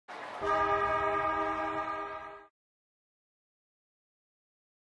We're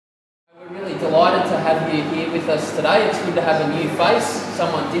really delighted to have you here with us today. It's good to have a new face,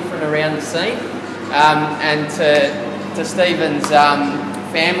 someone different around the scene, and to Steven's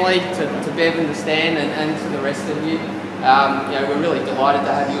family, to Bevan, to Stan, and to the rest of you. We're really delighted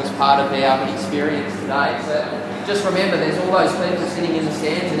to have you as part of our experience today. So just remember, there's all those people sitting in the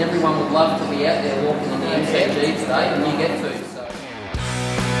stands, and everyone would love to be out there walking on the MCG today, and you get food. So.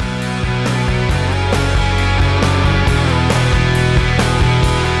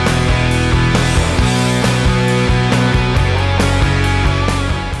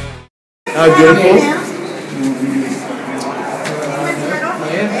 Oh, beautiful.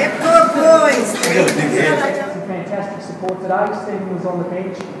 Good boys. Some fantastic support today. Steven was on the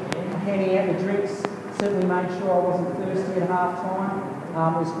bench handing out the drinks. Certainly made sure I wasn't thirsty at half time.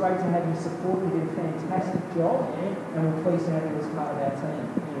 It was great to have you support. You did a fantastic job, and we're pleased to have you as part of our team.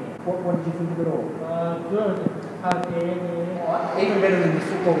 What did you think of it all? Good. Even better than the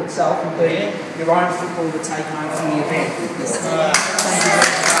football itself would be your own football to take home from the event. Thank you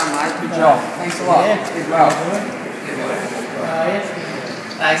very much, mate. Good job. Thanks a lot. Did well.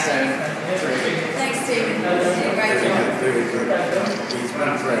 Thanks, Aaron. Thanks, Steven. You did a great job.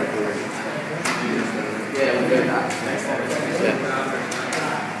 Yeah, we'll do that.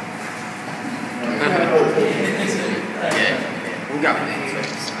 Yeah, we'll go in there.